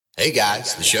Hey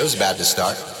guys, the show's about to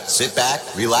start. Sit back,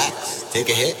 relax, take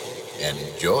a hit, and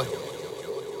enjoy.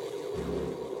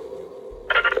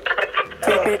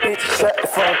 Bitch, shut the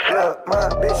fuck up. My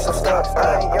bitch so stuck.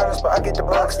 I ain't yours, but I get the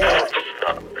bucks, yeah.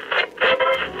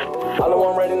 All I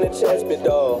want right in the chest, big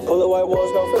dog. Pull the white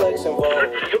walls, no flex involved.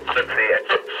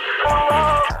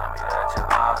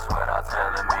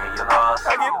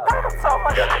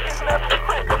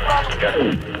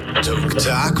 Toke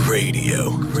Talk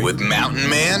Radio with Mountain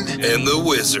Man and the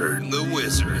Wizard.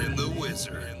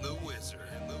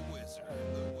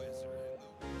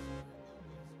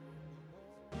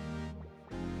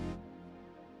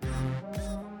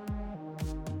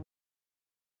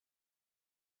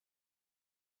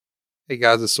 Hey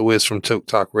guys, it's the Wiz from Toke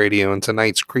Talk Radio, and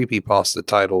tonight's creepypasta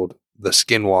titled The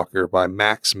Skinwalker by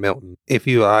Max Milton. If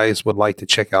you guys would like to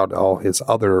check out all his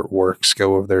other works,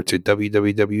 go over there to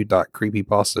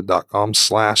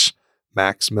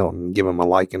www.creepypasta.com/Max Milton. Give him a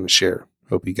like and a share.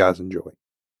 Hope you guys enjoy.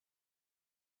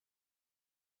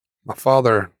 My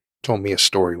father told me a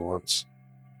story once.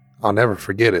 I'll never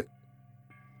forget it,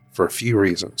 for a few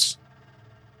reasons.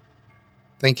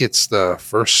 I think it's the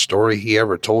first story he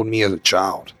ever told me as a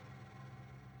child.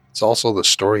 It's also the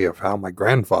story of how my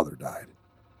grandfather died.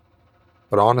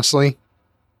 But honestly,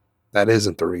 that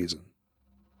isn't the reason.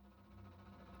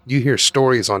 You hear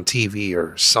stories on TV,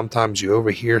 or sometimes you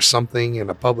overhear something in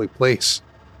a public place.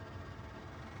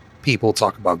 People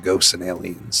talk about ghosts and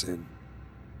aliens,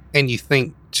 and you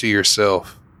think to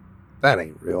yourself, that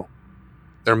ain't real.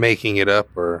 They're making it up,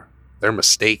 or they're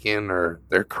mistaken, or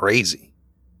they're crazy,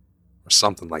 or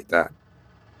something like that.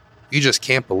 You just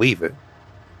can't believe it.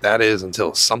 That is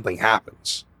until something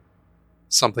happens.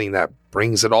 Something that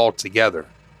brings it all together.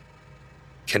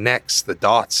 Connects the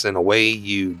dots in a way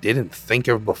you didn't think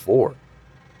of before.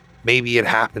 Maybe it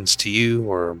happens to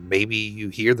you, or maybe you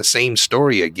hear the same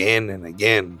story again and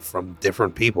again from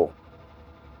different people.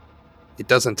 It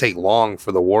doesn't take long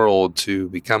for the world to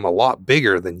become a lot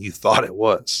bigger than you thought it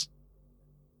was.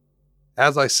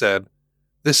 As I said,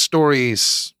 this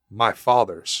story's my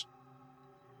father's.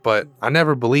 But I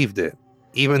never believed it,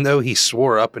 even though he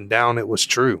swore up and down it was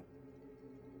true.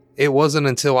 It wasn't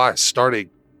until I started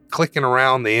clicking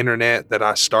around the internet that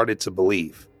I started to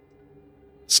believe.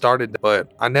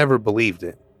 But I never believed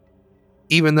it.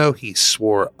 Even though he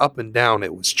swore up and down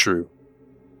it was true.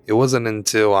 It wasn't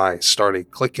until I started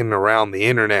clicking around the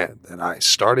internet that I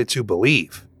started to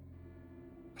believe.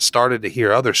 I started to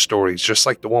hear other stories just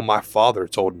like the one my father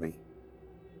told me.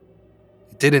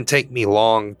 It didn't take me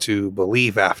long to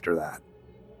believe after that.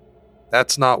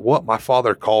 That's not what my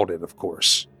father called it, of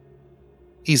course.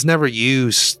 He's never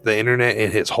used the internet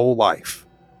in his whole life.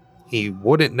 He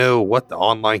wouldn't know what the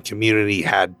online community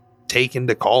had taken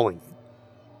to calling it.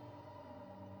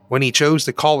 When he chose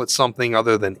to call it something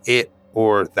other than it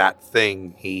or that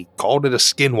thing, he called it a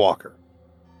skinwalker,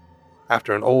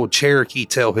 after an old Cherokee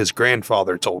tale his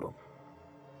grandfather told him.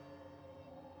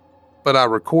 But I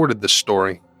recorded the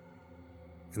story,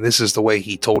 and this is the way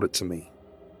he told it to me.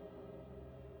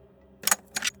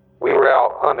 We were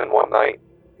out hunting one night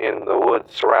in the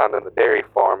woods surrounding the dairy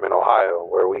farm in Ohio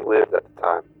where we lived at the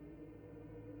time.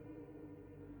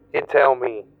 He'd tell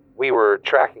me we were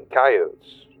tracking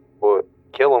coyotes, would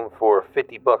kill them for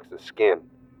 $50 a skin.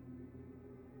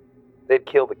 They'd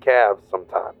kill the calves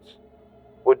sometimes.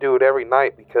 Would do it every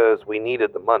night because we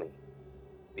needed the money.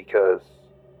 Because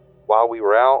while we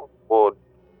were out, we'd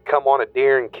come on a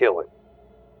deer and kill it.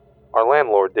 Our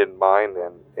landlord didn't mind,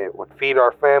 and it would feed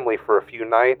our family for a few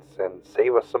nights and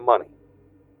save us some money.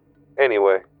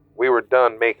 Anyway, we were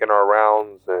done making our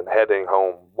rounds and heading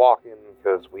home walking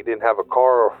because we didn't have a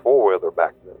car or four-wheeler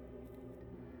back then.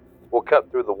 We'll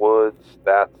cut through the woods.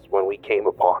 That's when we came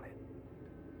upon it.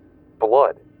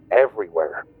 Blood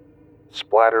everywhere,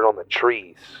 splattered on the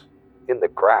trees, in the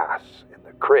grass, in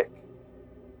the creek,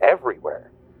 everywhere.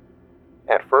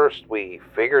 At first, we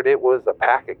figured it was a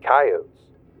pack of coyotes.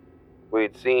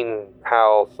 We'd seen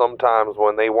how sometimes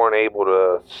when they weren't able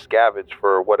to scavenge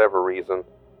for whatever reason,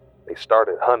 they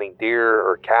started hunting deer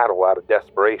or cattle out of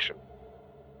desperation.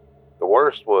 The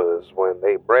worst was when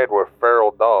they bred with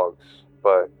feral dogs,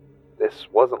 but this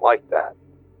wasn't like that.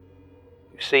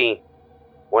 You see,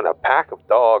 when a pack of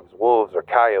dogs, wolves, or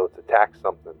coyotes attack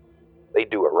something, they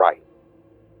do it right.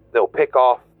 They'll pick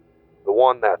off the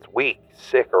one that's weak,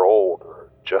 sick, or old, or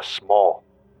just small.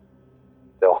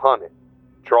 They'll hunt it,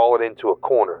 draw it into a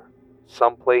corner,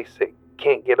 someplace it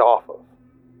can't get off of,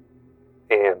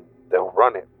 and they'll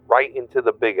run it right into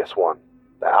the biggest one,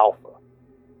 the alpha.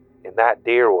 And that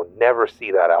deer will never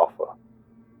see that alpha.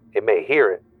 It may hear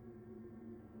it,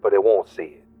 but it won't see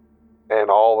it. And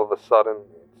all of a sudden,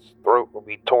 it's its throat will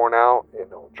be torn out and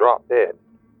it'll drop dead.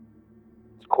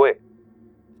 It's quick,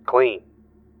 clean.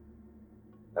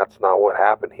 That's not what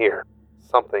happened here.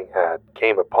 Something had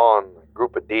came upon a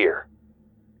group of deer.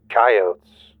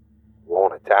 Coyotes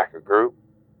won't attack a group.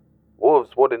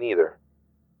 Wolves wouldn't either.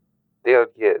 They would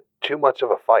get too much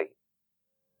of a fight.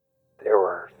 There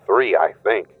were 3, I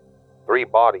think. 3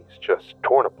 bodies just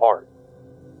torn apart.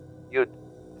 You'd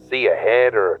see a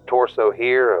head or a torso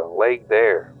here, a leg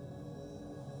there.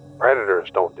 Predators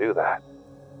don't do that.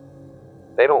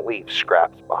 They don't leave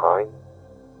scraps behind.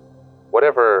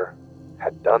 Whatever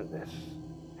had done this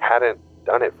hadn't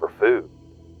done it for food.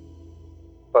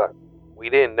 But we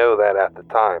didn't know that at the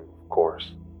time, of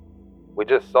course. We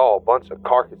just saw a bunch of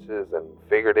carcasses and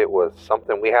figured it was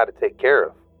something we had to take care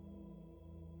of.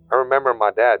 I remember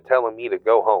my dad telling me to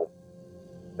go home,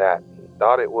 that he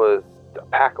thought it was a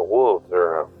pack of wolves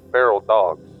or feral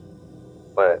dogs.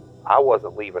 But I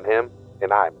wasn't leaving him,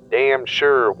 and I damn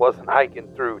sure wasn't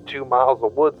hiking through 2 miles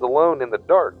of woods alone in the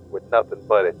dark with nothing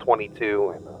but a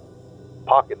 .22 and a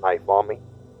pocket knife on me.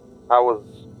 I was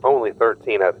only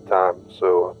 13 at the time,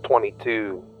 so a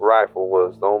 .22 rifle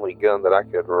was the only gun that I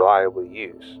could reliably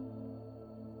use.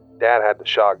 Dad had the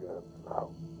shotgun. I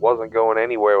wasn't going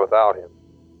anywhere without him.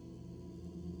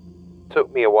 It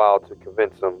took me a while to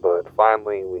convince him, but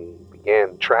finally we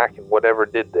began tracking whatever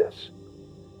did this.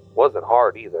 It wasn't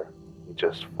hard either. We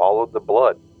just followed the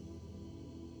blood.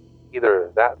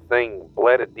 Either that thing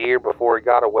bled a deer before it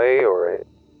got away, or it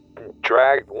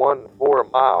dragged one for a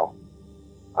mile.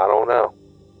 I don't know.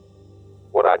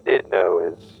 What I did know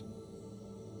is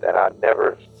that I'd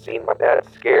never seen my dad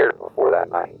scared before that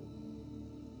night.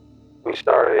 We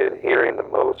started hearing the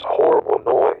most horrible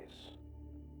noise.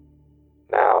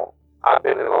 Now, I've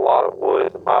been in a lot of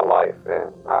woods in my life,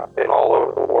 and I've been all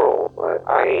over the world, but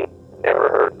I ain't never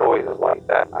heard noises like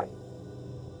that night.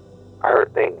 I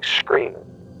heard things screaming.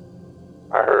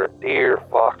 I heard deer,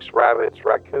 fox, rabbits,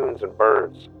 raccoons, and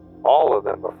birds, all of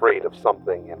them afraid of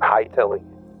something and hightailing it.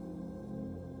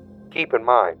 Keep in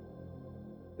mind,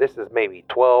 this is maybe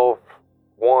 12,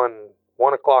 1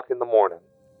 o'clock in the morning.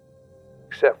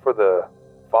 Except for the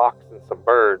fox and some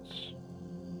birds,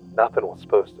 nothing was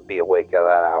supposed to be awake at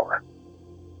that hour.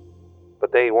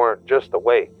 But they weren't just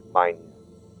awake, mind you.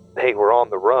 They were on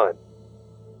the run.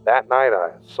 That night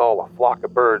I saw a flock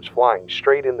of birds flying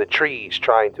straight in the trees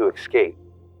trying to escape.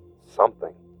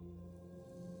 Something.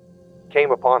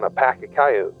 Came upon a pack of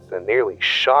coyotes and nearly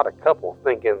shot a couple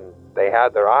thinking they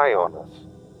had their eye on us.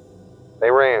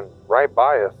 They ran right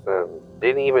by us and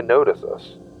didn't even notice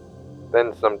us.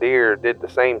 Then some deer did the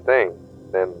same thing.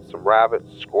 Then some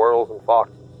rabbits, squirrels, and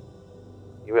foxes.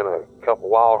 Even a couple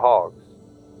wild hogs.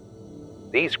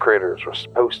 These critters were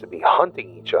supposed to be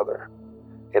hunting each other,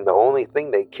 and the only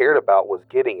thing they cared about was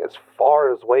getting as far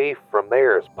away from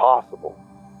there as possible.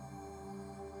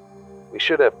 We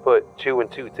should have put 2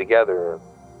 and 2 together,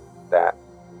 that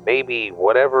maybe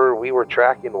whatever we were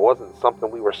tracking wasn't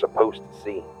something we were supposed to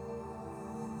see.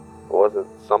 It wasn't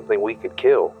something we could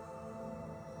kill.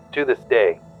 To this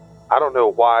day, I don't know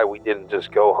why we didn't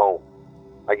just go home.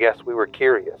 I guess we were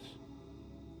curious.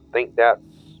 Think that's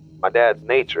my dad's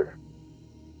nature.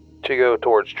 To go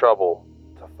towards trouble,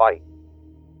 to fight.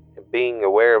 And being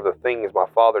aware of the things my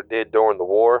father did during the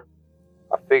war,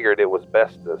 I figured it was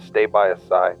best to stay by his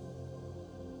side.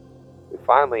 We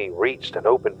finally reached an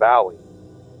open valley.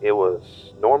 It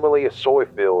was normally a soy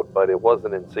field, but it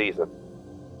wasn't in season.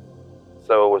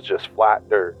 So it was just flat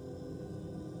dirt.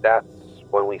 That's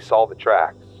when we saw the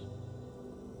tracks.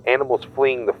 Animals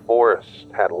fleeing the forest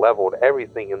had leveled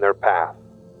everything in their path,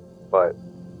 but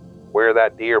where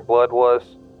that deer blood was,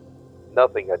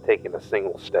 nothing had taken a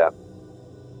single step.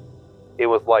 It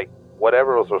was like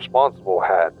whatever was responsible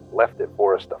had left it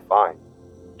for us to find.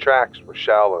 Tracks were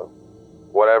shallow.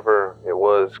 Whatever it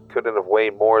was couldn't have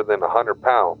weighed more than 100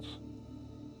 pounds.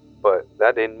 But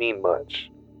that didn't mean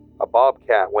much. A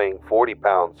bobcat weighing 40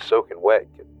 pounds soaking wet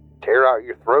could tear out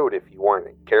your throat if you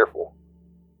weren't careful.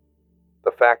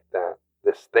 The fact that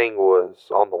this thing was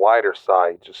on the lighter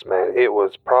side just meant it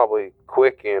was probably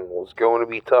quick and was going to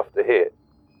be tough to hit.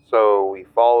 So we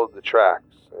followed the tracks,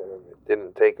 and it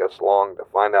didn't take us long to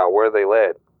find out where they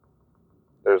led.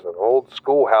 There's an old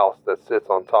schoolhouse that sits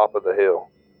on top of the hill.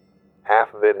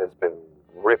 Half of it has been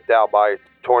ripped out by a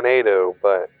tornado,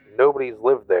 but nobody's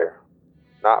lived there.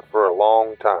 Not for a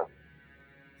long time.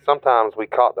 Sometimes we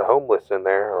caught the homeless in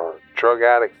there, or drug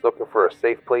addicts looking for a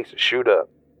safe place to shoot up.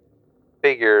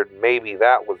 Figured maybe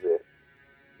that was it.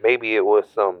 Maybe it was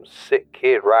some sick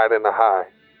kid riding a high.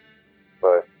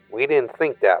 But we didn't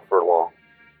think that for long.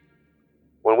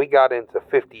 When we got into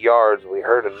 50 yards, we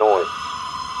heard a noise.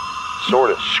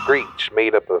 sort of screech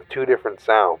made up of two different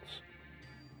sounds.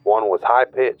 One was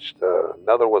high-pitched,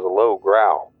 another was a low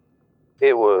growl.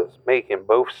 It was making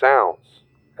both sounds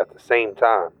at the same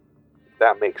time, if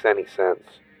that makes any sense.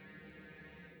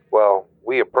 Well,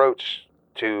 we approached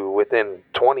to within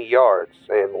 20 yards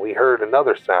and we heard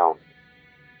another sound,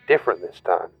 different this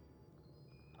time.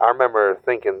 I remember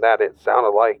thinking that it sounded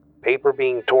like paper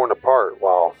being torn apart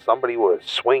while somebody was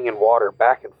swinging water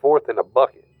back and forth in a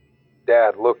bucket.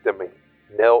 Dad looked at me,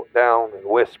 knelt down, and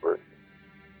whispered.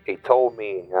 He told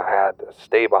me I had to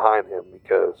stay behind him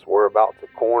because we're about to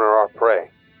corner our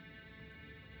prey.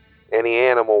 Any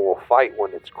animal will fight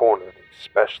when it's cornered,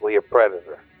 especially a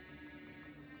predator.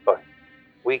 But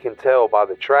we can tell by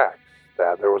the tracks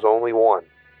that there was only one.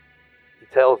 He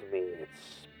tells me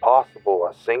it's possible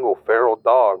a single feral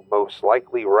dog, most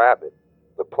likely rabbit.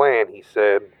 The plan, he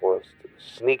said, was to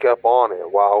sneak up on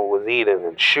it while it was eating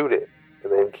and shoot it,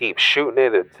 and then keep shooting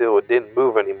it until it didn't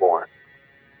move anymore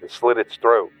and slit its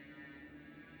throat.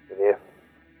 And if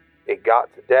it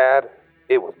got to Dad,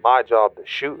 it was my job to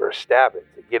shoot or stab it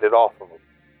to get it off of him.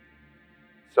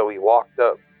 So he walked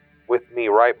up with me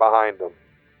right behind him,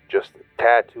 just a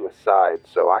tad to his side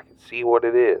so I could see what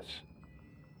it is.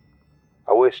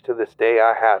 I wish to this day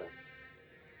I hadn't.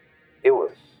 It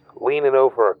was leaning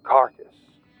over a carcass,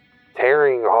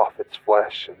 tearing off its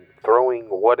flesh and throwing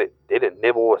what it didn't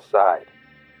nibble aside.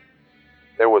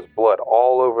 There was blood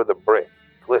all over the brick,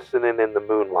 glistening in the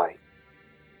moonlight.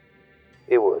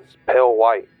 It was pale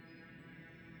white,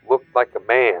 looked like a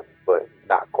man, but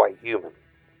not quite human.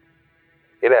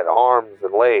 It had arms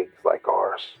and legs like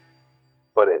ours,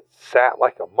 but it sat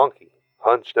like a monkey,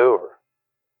 hunched over.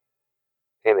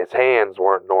 And its hands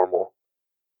weren't normal.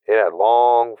 It had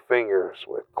long fingers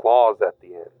with claws at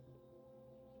the end.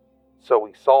 So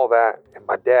we saw that, and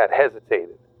my dad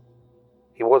hesitated.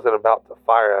 He wasn't about to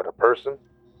fire at a person,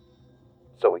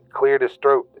 so he cleared his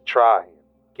throat to try and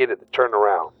get it to turn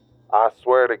around. I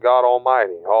swear to God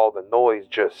Almighty, all the noise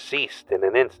just ceased in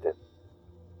an instant.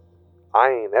 I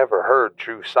ain't ever heard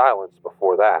true silence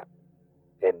before that,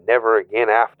 and never again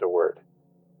afterward.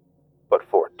 But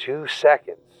for 2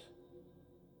 seconds,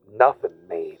 nothing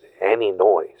made any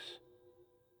noise.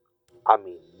 I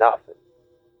mean nothing.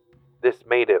 This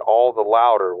made it all the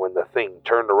louder when the thing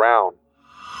turned around,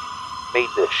 made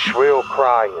this shrill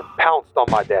cry, and pounced on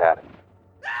my dad.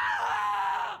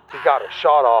 He got a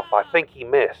shot off. I think he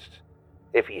missed.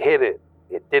 If he hit it,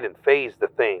 it didn't faze the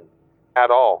thing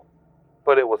at all.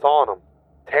 But it was on him,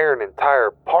 tearing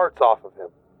entire parts off of him.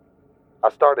 I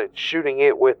started shooting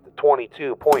it with the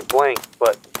 22 point blank,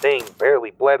 but the thing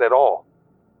barely bled at all.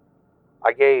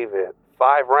 I gave it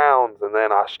 5 rounds and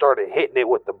then I started hitting it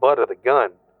with the butt of the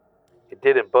gun. It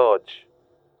didn't budge,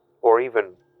 or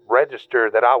even register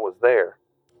that I was there.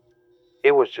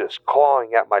 It was just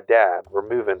clawing at my dad,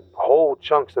 removing whole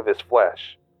chunks of his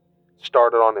flesh.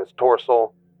 Started on his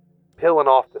torso, peeling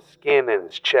off the skin in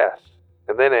his chest,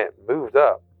 and then it moved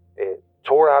up. It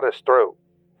tore out his throat,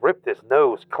 ripped his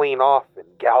nose clean off, and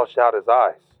gouged out his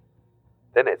eyes.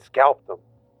 Then it scalped him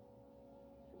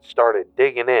and started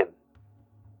digging in.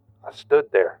 I stood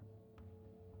there,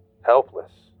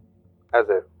 helpless, as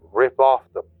it ripped off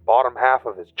the bottom half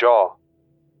of his jaw,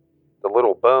 the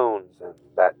little bones and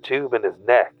that tube in his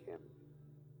neck, and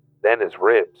then his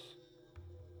ribs.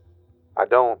 I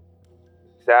don't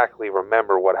exactly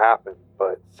remember what happened,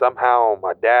 but somehow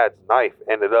my dad's knife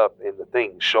ended up in the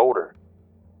thing's shoulder.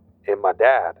 And my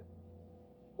dad,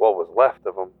 what was left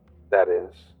of him, that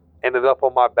is, ended up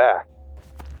on my back.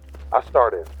 I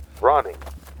started running.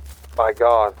 By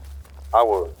God, I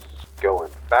was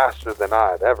going faster than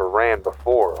I had ever ran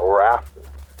before or after.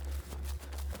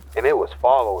 And it was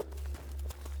following me.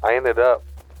 I ended up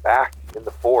back in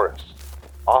the forest,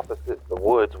 opposite the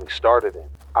woods we started in.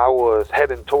 I was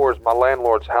heading towards my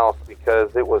landlord's house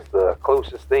because it was the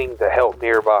closest thing to help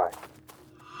nearby.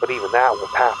 But even that was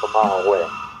half a mile away.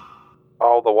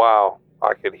 All the while,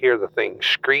 I could hear the thing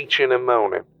screeching and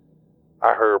moaning.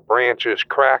 I heard branches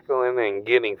crackling and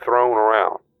getting thrown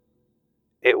around.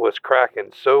 It was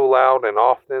cracking so loud and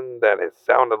often that it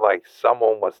sounded like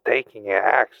someone was taking an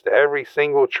axe to every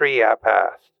single tree I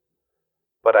passed.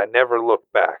 But I never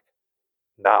looked back.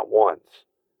 Not once.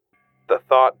 The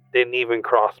thought didn't even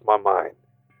cross my mind.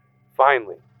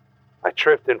 Finally, I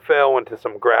tripped and fell into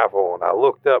some gravel, and I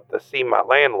looked up to see my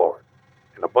landlord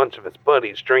and a bunch of his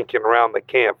buddies drinking around the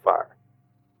campfire.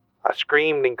 I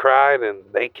screamed and cried, and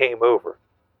they came over.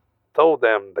 Told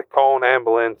them to call an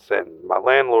ambulance, and my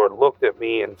landlord looked at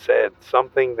me and said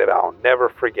something that I'll never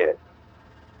forget.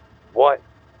 "What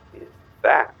is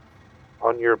that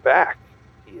on your back?"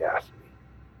 he asked me.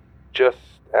 Just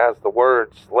as the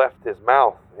words left his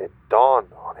mouth, it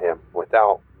dawned on him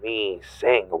without me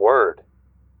saying a word.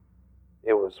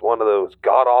 It was one of those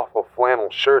god-awful flannel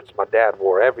shirts my dad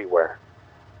wore everywhere.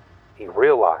 He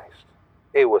realized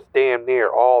it was damn near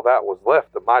all that was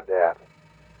left of my dad.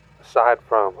 Aside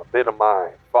from a bit of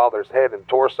my father's head and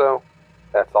torso,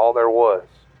 that's all there was.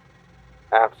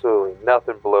 Absolutely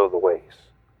nothing below the waist.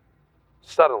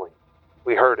 Suddenly,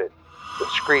 we heard it, the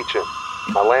screeching.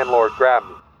 My landlord grabbed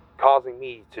me, causing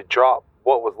me to drop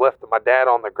what was left of my dad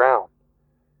on the ground.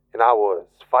 And I was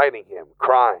fighting him,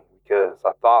 crying, because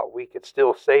I thought we could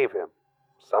still save him,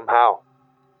 somehow.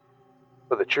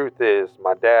 But the truth is,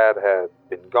 my dad had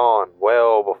been gone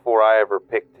well before I ever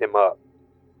picked him up.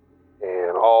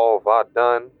 And all I'd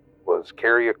done was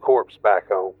carry a corpse back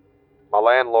home. My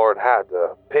landlord had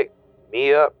to pick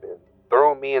me up and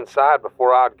throw me inside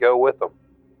before I'd go with him.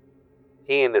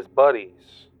 He and his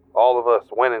buddies, all of us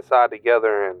went inside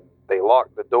together and they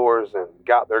locked the doors and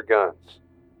got their guns.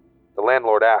 The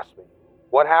landlord asked me,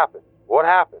 "What happened? What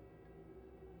happened?"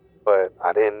 But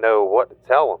I didn't know what to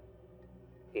tell him.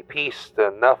 He pieced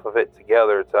enough of it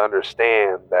together to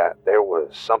understand that there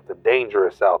was something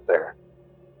dangerous out there.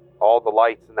 All the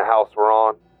lights in the house were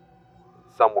on.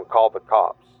 Someone called the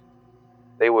cops.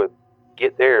 They would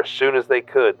get there as soon as they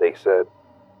could, they said.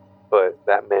 But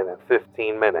that meant in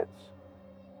 15 minutes.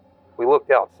 We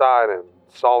looked outside and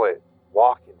saw it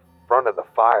walk in front of the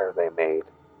fire they made.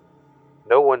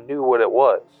 No one knew what it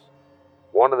was.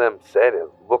 One of them said it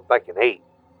looked like an ape.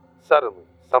 Suddenly,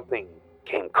 something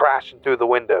came crashing through the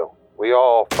window. We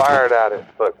all fired at it,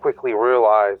 but quickly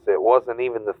realized it wasn't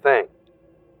even the thing.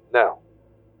 No,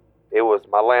 it was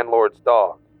my landlord's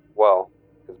dog. Well,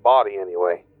 his body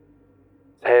anyway.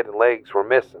 His head and legs were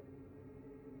missing.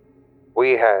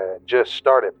 We had just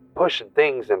started pushing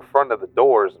things in front of the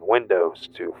doors and windows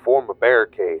to form a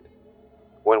barricade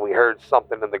when we heard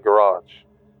something in the garage.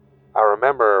 I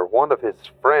remember one of his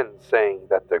friends saying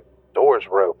that the doors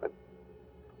were open.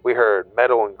 We heard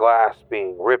metal and glass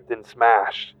being ripped and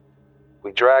smashed.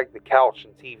 We dragged the couch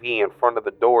and TV in front of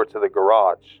the door to the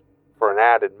garage for an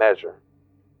added measure.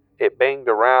 It banged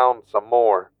around some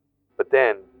more, but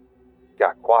then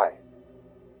got quiet.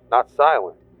 Not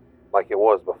silent like it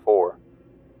was before.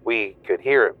 We could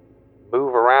hear it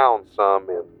move around some,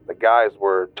 and the guys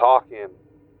were talking,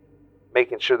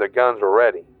 making sure their guns were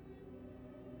ready.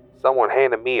 Someone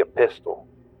handed me a pistol.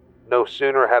 No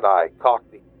sooner had I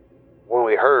cocked it when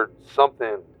we heard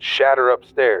something shatter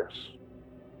upstairs.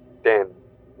 Then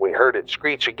we heard it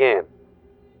screech again,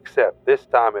 except this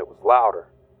time it was louder.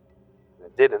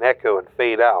 It didn't echo and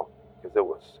fade out because it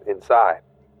was inside.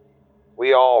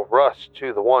 We all rushed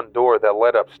to the one door that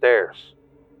led upstairs,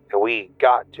 and we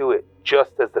got to it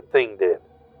just as the thing did.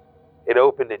 It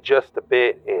opened it just a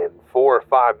bit, and 4 or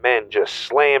 5 men just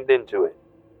slammed into it.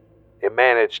 It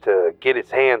managed to get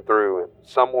its hand through, and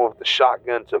someone with the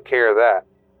shotgun took care of that.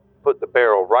 Put the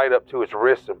barrel right up to its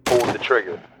wrist and pulled the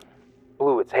trigger.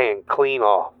 Blew its hand clean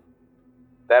off.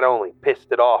 That only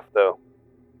pissed it off, though.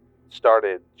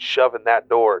 Started shoving that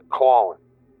door and clawing.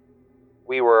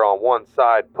 We were on one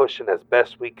side pushing as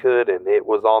best we could, and it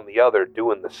was on the other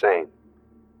doing the same.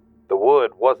 The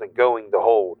wood wasn't going to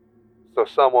hold, so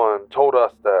someone told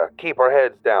us to keep our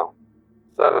heads down.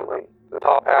 Suddenly, the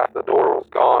top half of the door was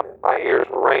gone and my ears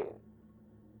were ringing.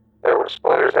 There were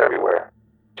splinters everywhere.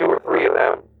 2 or 3 of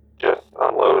them just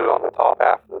unloaded on the top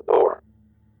half of the door.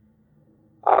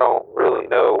 I don't really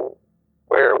know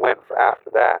where it went for after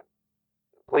that.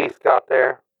 The police got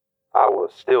there. I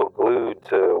was still glued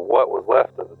to what was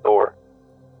left of the door.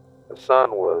 The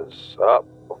sun was up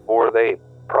before they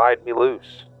pried me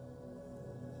loose.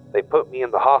 They put me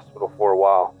in the hospital for a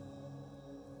while.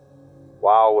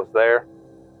 While I was there,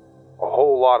 a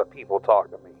whole lot of people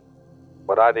talked to me,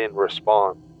 but I didn't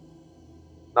respond.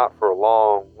 Not for a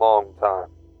long, long time.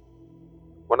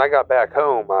 When I got back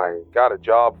home, I got a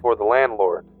job for the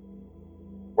landlord,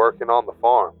 working on the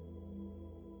farm.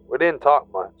 We didn't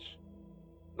talk much,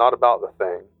 not about the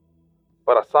thing,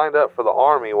 but I signed up for the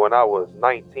Army when I was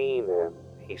 19, and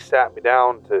he sat me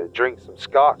down to drink some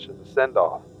scotch as a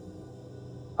send-off.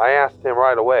 I asked him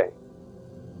right away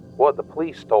what the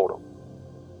police told him.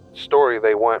 The story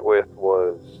they went with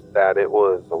was that it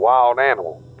was a wild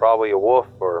animal, probably a wolf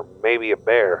or maybe a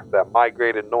bear that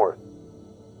migrated north.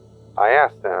 I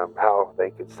asked him how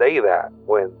they could say that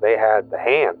when they had the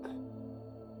hand.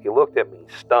 He looked at me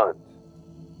stunned.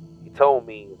 He told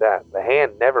me that the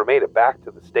hand never made it back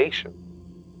to the station.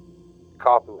 The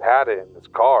cop who had it in his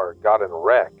car got in a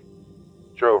wreck,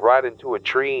 drove right into a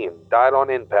tree and died on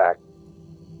impact.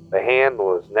 The hand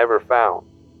was never found,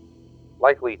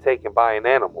 likely taken by an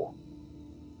animal.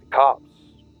 The cops,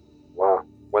 well,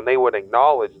 when they would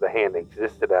acknowledge the hand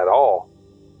existed at all.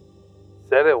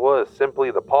 Said it was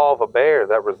simply the paw of a bear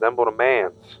that resembled a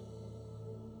man's.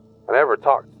 I never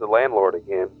talked to the landlord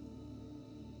again.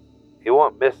 He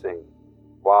went missing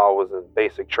while I was in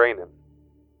basic training,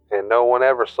 and no one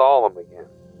ever saw him again.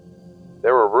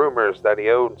 There were rumors that he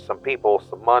owed some people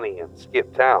some money and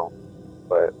skipped town,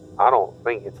 but I don't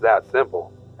think it's that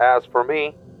simple. As for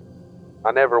me,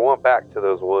 I never went back to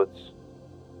those woods.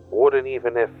 Wouldn't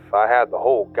even if I had the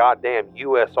whole goddamn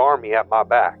U.S. Army at my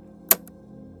back.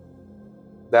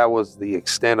 That was the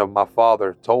extent of my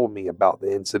father told me about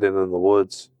the incident in the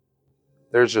woods.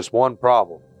 There's just one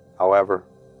problem, however.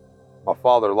 My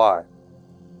father lied.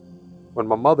 When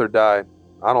my mother died,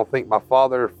 I don't think my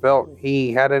father felt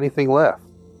he had anything left,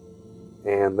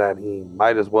 and that he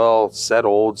might as well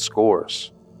settle old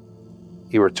scores.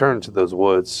 He returned to those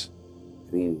woods,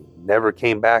 and he never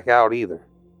came back out either.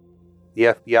 The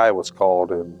FBI was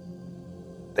called, and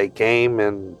they came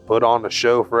and put on a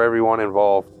show for everyone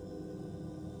involved.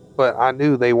 But I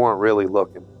knew they weren't really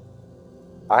looking.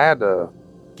 I had to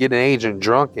get an agent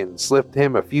drunk and slipped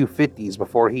him a few 50s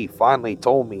before he finally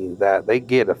told me that they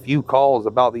get a few calls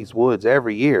about these woods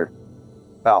every year,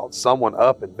 about someone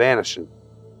up and vanishing.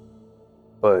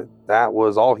 But that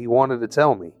was all he wanted to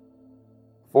tell me.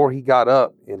 Before he got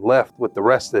up and left with the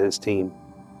rest of his team,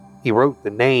 he wrote the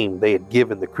name they had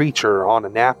given the creature on a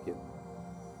napkin.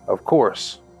 Of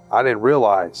course, I didn't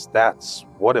realize that's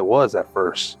what it was at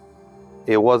first.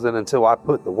 It wasn't until I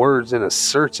put the words in a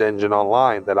search engine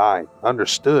online that I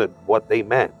understood what they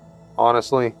meant.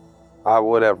 Honestly, I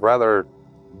would have rather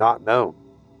not known.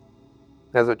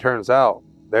 As it turns out,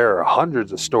 there are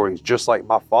hundreds of stories just like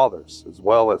my father's, as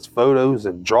well as photos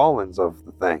and drawings of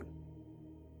the thing.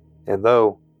 And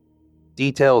though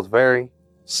details vary,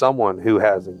 someone who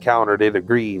has encountered it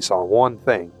agrees on one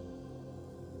thing.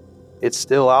 It's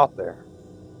still out there.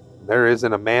 There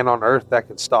isn't a man on earth that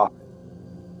can stop it.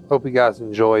 Hope you guys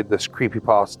enjoyed this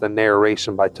creepypasta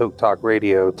narration by Toke Talk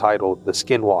Radio titled The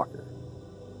Skinwalker.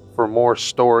 For more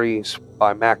stories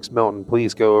by Max Milton,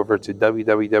 please go over to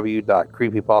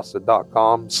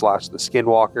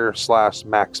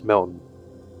www.creepypasta.com/theskinwalker/Max Milton.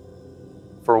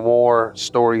 For more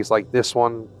stories like this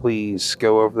one, please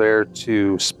go over there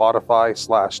to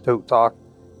Spotify/Toke Talk,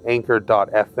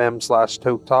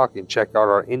 Anchor.fm/Toke Talk, and check out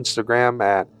our Instagram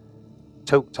at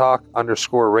Toke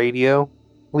Talk_radio.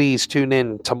 Please tune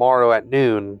in tomorrow at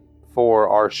noon for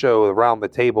our show Around the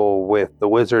Table with the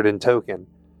Wizard and Token.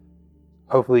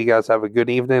 Hopefully you guys have a good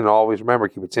evening, and always remember,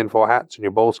 keep your tinfoil hats and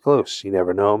your bowls close. You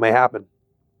never know what may happen.